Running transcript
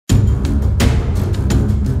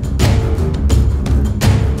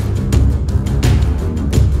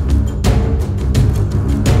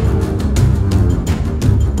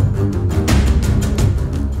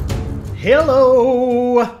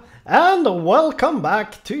Hello and welcome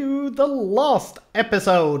back to the last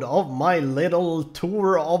episode of my little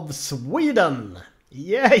tour of Sweden.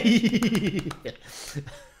 Yay!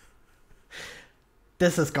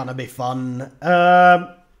 This is gonna be fun.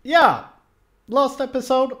 Yeah, last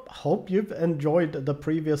episode. Hope you've enjoyed the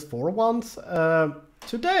previous 4 ones.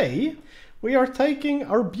 Today we are taking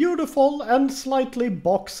our beautiful and slightly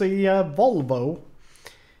boxy Volvo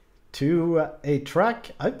to a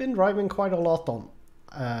track I've been driving quite a lot on.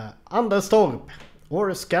 Anderstorp,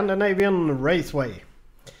 or Scandinavian Raceway.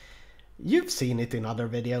 You've seen it in other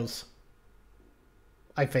videos,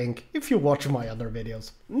 I think, if you watch my other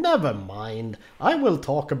videos. Never mind, I will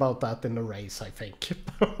talk about that in the race, I think.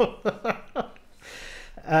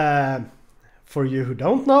 For you who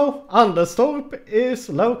don't know, Anderstorp is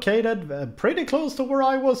located pretty close to where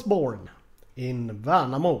I was born, in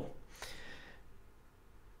Värnamo.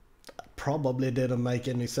 Probably didn't make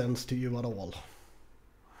any sense to you at all.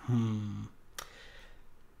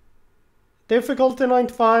 Difficulty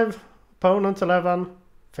 95, opponent 11,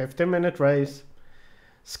 15-minute race.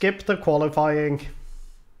 Skip the qualifying.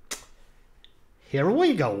 Here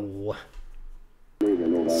we go.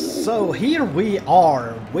 So here we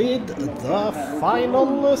are with the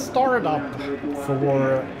final startup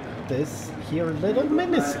for this here little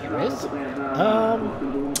mini-series.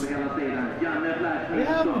 We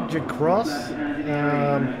have J-Cross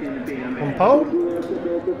on pole,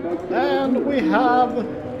 and we have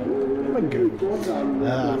Magoo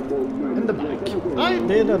in the back. I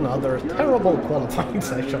did another terrible qualifying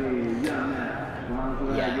session.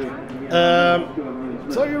 Yeah.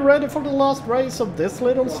 So you ready for the last race of this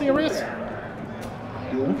little series? I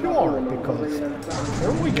hope you are, because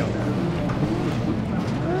here we go.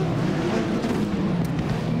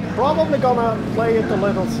 Probably gonna play it a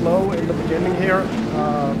little slow in the beginning here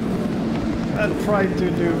and try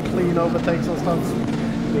to do clean overtakes and stuff,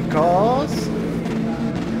 because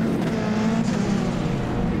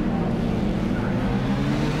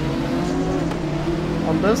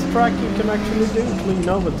on this track you can actually do clean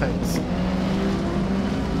overtakes,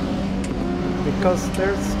 because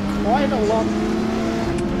there's quite a lot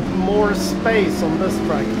more space on this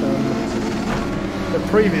track than the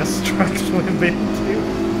previous tracks we've been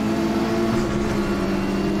to.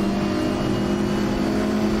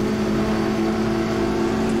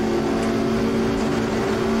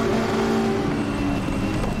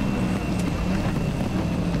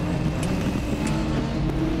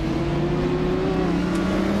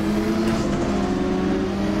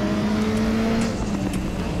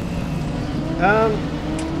 And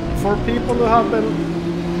for people who have been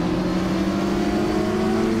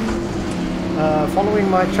following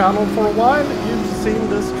my channel for a while, you've seen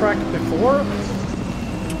this track before.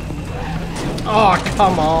 Oh,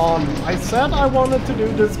 come on! I said I wanted to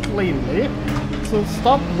do this cleanly, so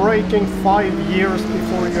stop braking 5 years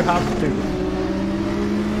before you have to.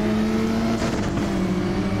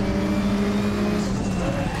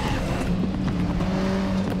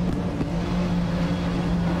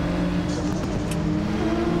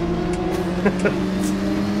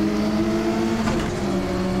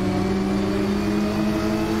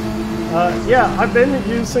 Yeah, I've been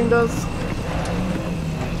using this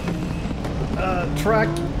track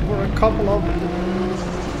for a couple of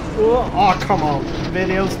oh come on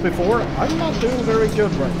videos before. I'm not doing very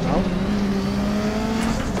good right now.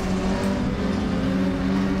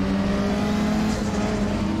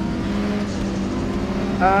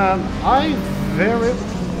 And I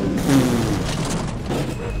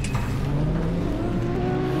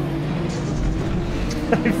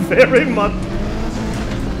very much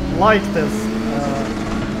like this.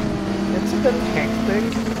 It's a bit hectic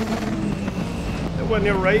when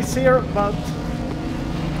you race here, but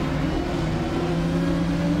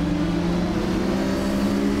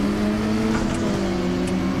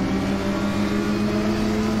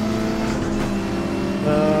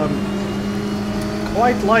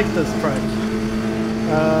quite like this track.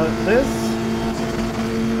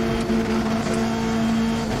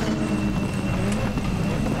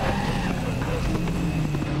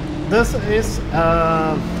 This is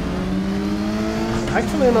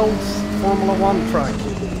actually an old Formula 1 track.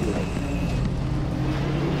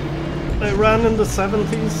 They ran in the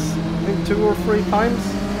 70s, I think 2 or 3 times.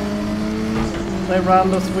 They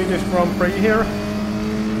ran the Swedish Grand Prix here.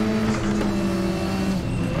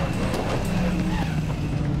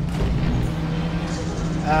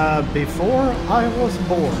 Before I was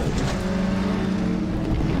born.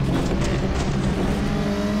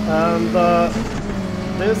 And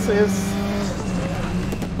this is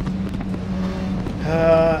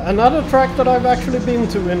another track that I've actually been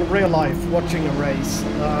to in real life, watching a race.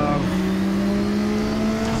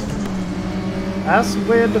 as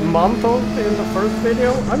with Manto in the first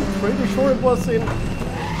video, I'm pretty sure it was in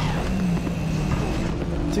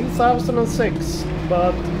 2006,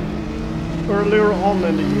 but earlier on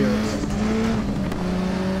in the year.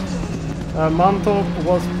 Manto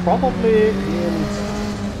was probably in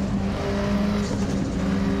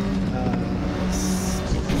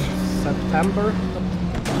September.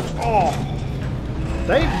 Oh,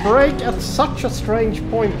 they break at such a strange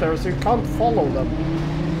point there, so you can't follow them.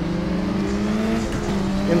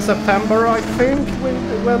 In September, I think, we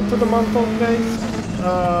went to the Manto place.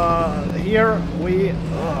 Here we...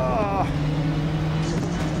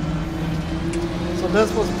 So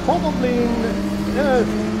this was probably in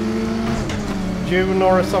June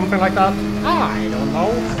or something like that. I don't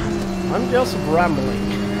know. I'm just rambling.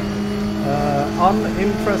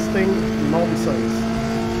 Uninteresting nonsense.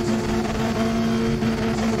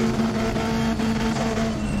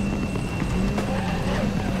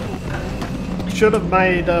 Should have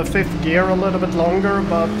made fifth gear a little bit longer,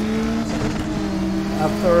 but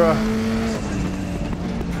after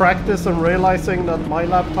practice and realizing that my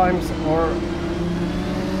lap times are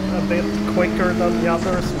a bit quicker than the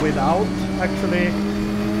others without actually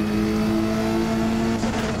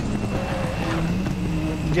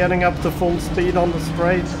getting up to full speed on the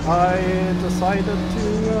straight, I decided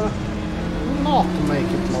to not make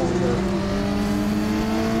it longer.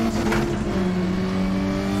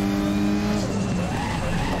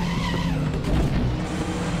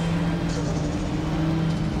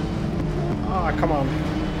 Ah, come on.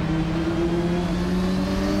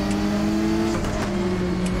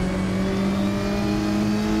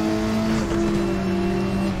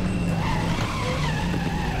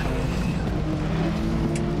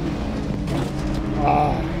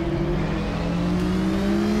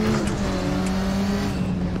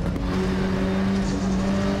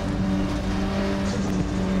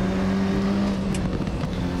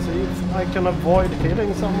 I can avoid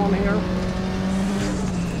hitting someone here.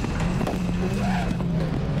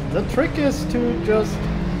 The trick is to just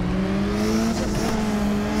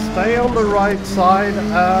stay on the right side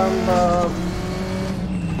and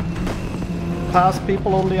pass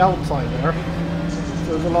people on the outside there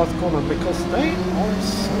to the last corner, because they are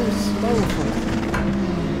so slow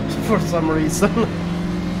for some reason.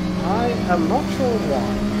 I am not sure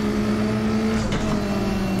why.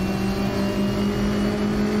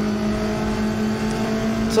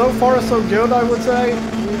 So far so good, I would say.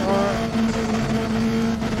 We are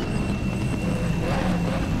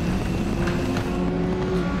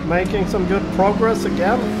making some good progress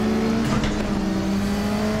again.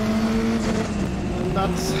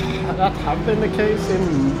 And that have been the case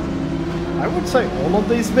in, I would say, all of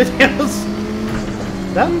these videos.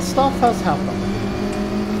 Then stuff has happened.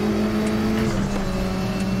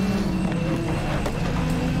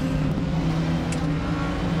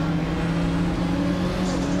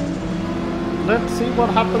 Let's see what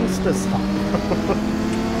happens this time.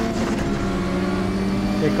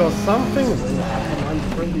 Because something will happen, I'm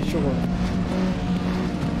pretty sure.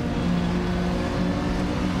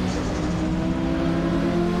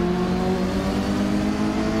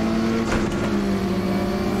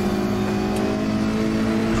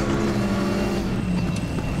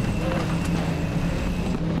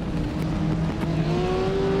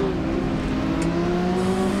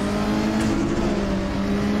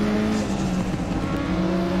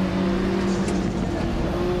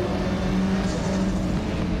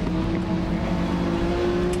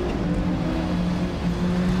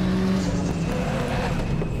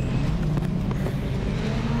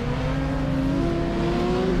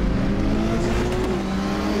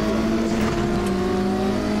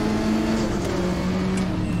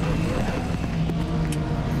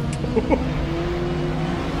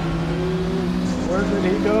 Where did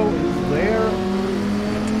he go? He's there.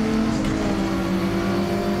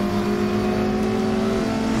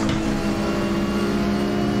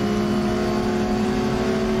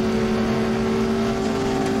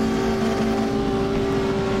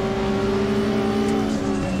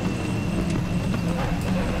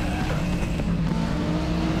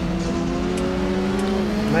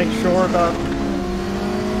 Make sure that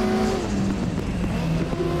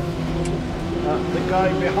the guy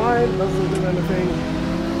behind doesn't do anything.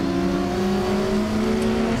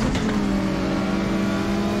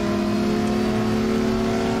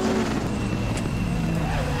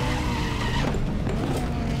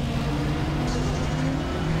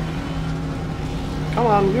 Come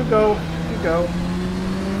on, you go, you go.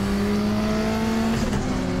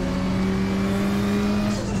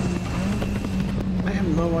 I have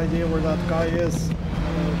no idea where that guy is.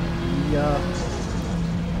 Yeah.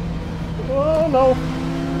 Oh no!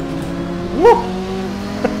 Woo!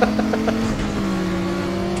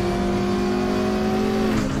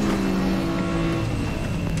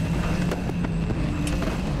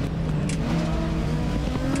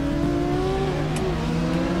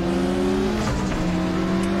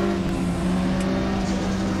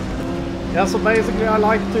 Yeah, so basically I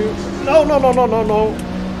like to... No!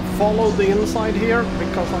 Follow the inside here,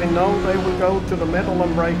 because I know they will go to the middle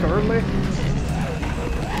and brake early.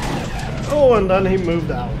 Oh, and then he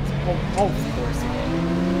moved out. Oh, of course.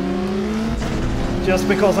 Just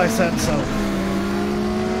because I said so.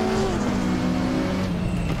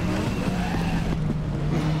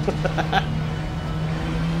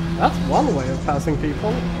 That's one way of passing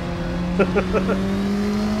people.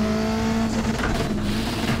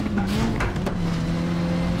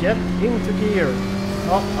 Get into gear.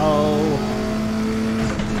 Uh-oh.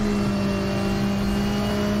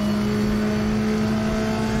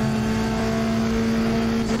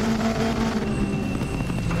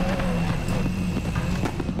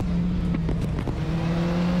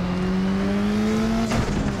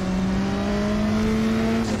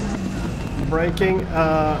 Braking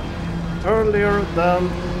earlier than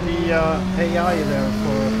the AI there,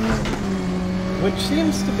 which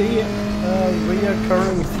seems to be a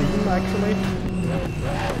reoccurring theme actually.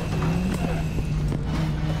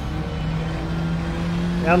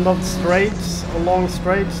 End of straights, along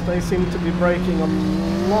straights, they seem to be braking a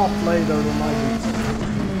lot later than I do.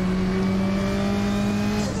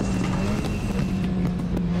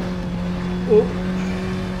 Oh.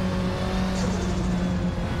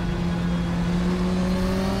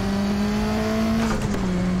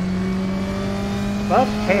 But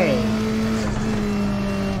hey.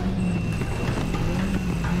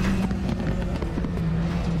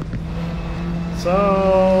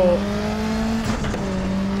 So,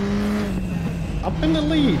 up in the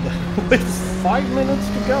lead with 5 minutes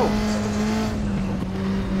to go.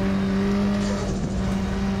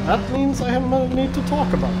 That means I need to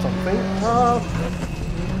talk about something.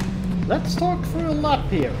 Let's talk through a lap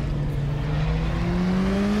here.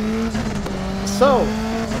 So,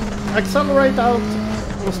 accelerate out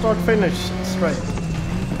and start finish straight.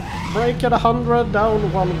 Brake at 100,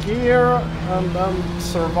 down 1 gear, and then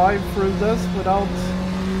survive through this without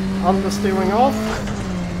understeering off.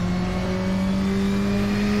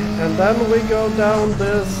 And then we go down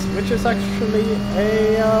this, which is actually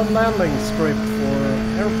a landing strip for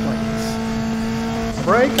airplanes.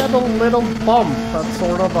 Brake at a little bump at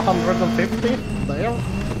sort of 150, there.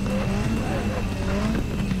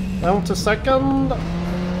 Down to second.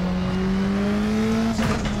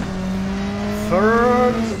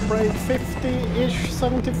 Third, brake 50-ish,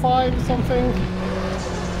 75 something.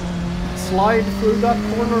 Slide through that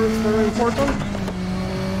corner is very important.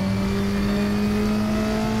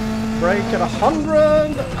 Brake at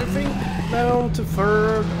 100, I think, down to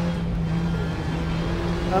third.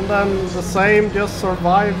 And then the same, just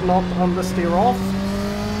survive, not understeer off.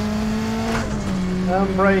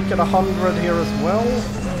 And brake at 100 here as well.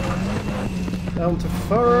 Down to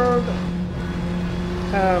third.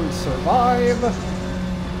 And survive.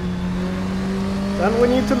 Then we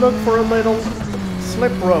need to look for a little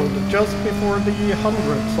slip road just before the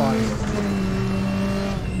 100 sign.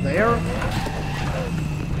 There.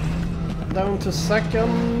 Down to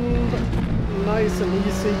second. Nice and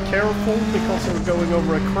easy, careful because we're going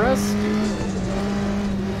over a crest.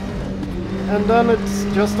 And then it's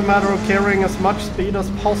just a matter of carrying as much speed as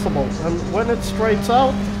possible. And when it straights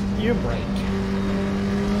out, you brake.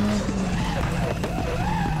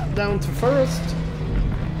 Down to first.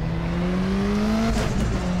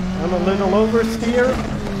 And a little oversteer.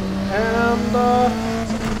 And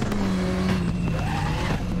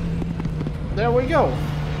there we go.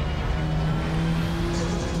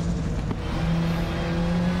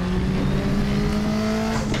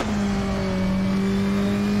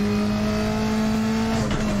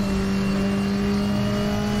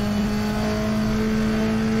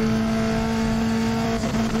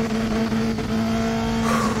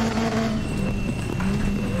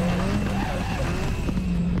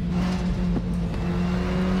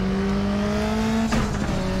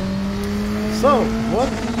 So, what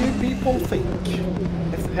do you people think?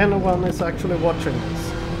 If anyone is actually watching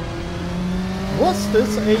this. Was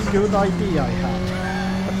this a good idea I had?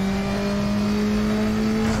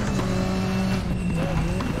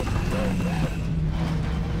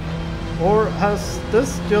 Or has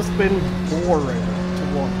this just been boring to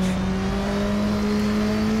watch?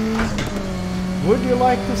 Would you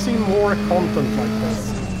like to see more content like this?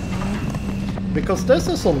 Because this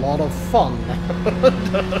is a lot of fun.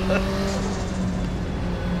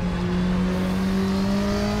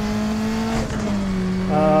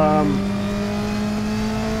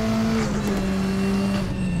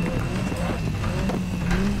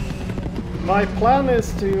 my plan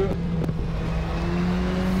is to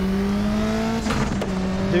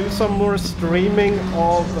do some more streaming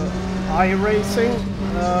of iRacing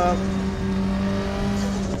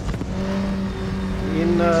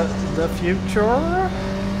in the future.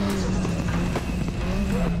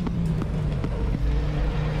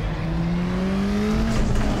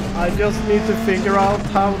 I just need to figure out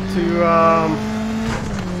how to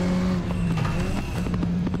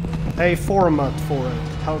a format for it,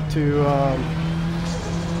 how to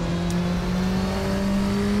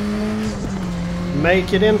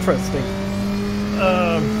make it interesting.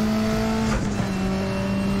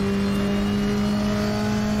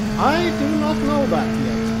 I do not know that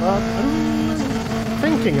yet, but I'm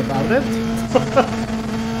thinking about it.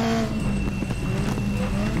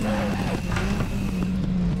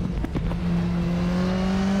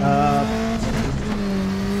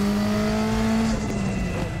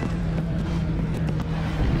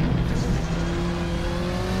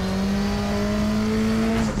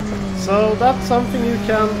 So that's something you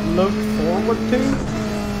can look forward to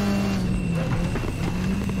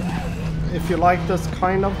if you like this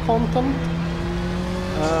kind of content.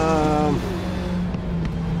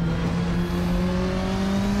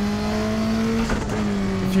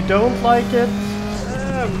 If you don't like it,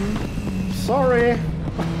 sorry.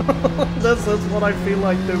 This is what I feel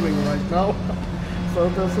like doing right now. So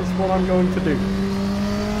this is what I'm going to do.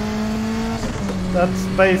 That's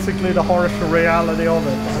basically the harsh reality of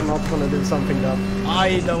it. I'm not gonna do something that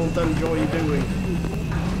I don't enjoy doing.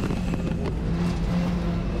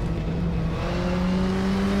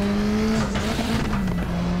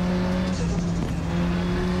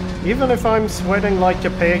 Even if I'm sweating like a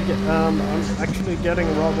pig and I'm actually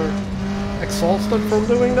getting rather exhausted from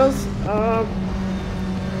doing this,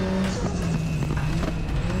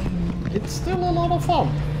 it's still a lot of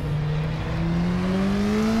fun.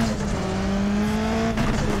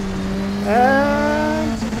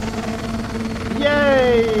 And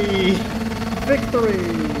yay! Victory!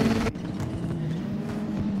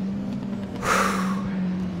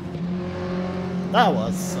 That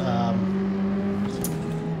was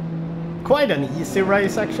quite an easy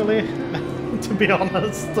race, actually. To be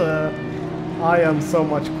honest, I am so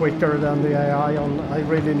much quicker than the AI on. I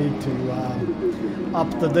really need to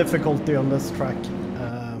up the difficulty on this track.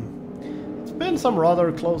 Been some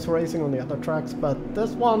rather close racing on the other tracks, but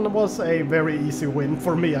this one was a very easy win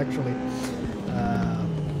for me, actually.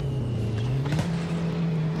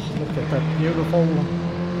 Look at that beautiful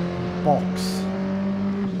box.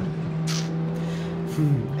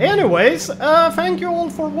 Anyways, thank you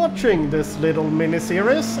all for watching this little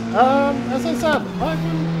mini-series. As I said, I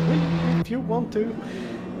will, if you want to,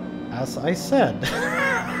 as I said,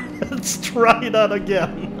 let's try that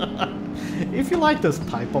again. If you like this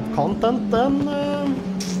type of content, then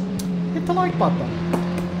hit the like button.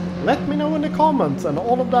 Let me know in the comments and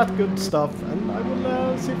all of that good stuff, and I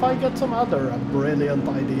will see if I get some other brilliant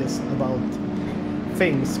ideas about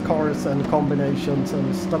things, cars and combinations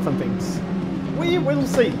and stuff and things. We will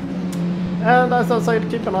see. And as I said,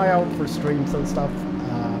 keep an eye out for streams and stuff.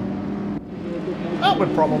 That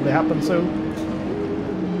will probably happen soon.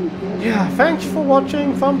 Yeah, thanks for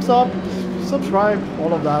watching, thumbs up, subscribe,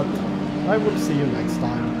 all of that. I will see you next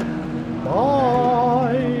time.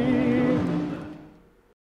 Bye!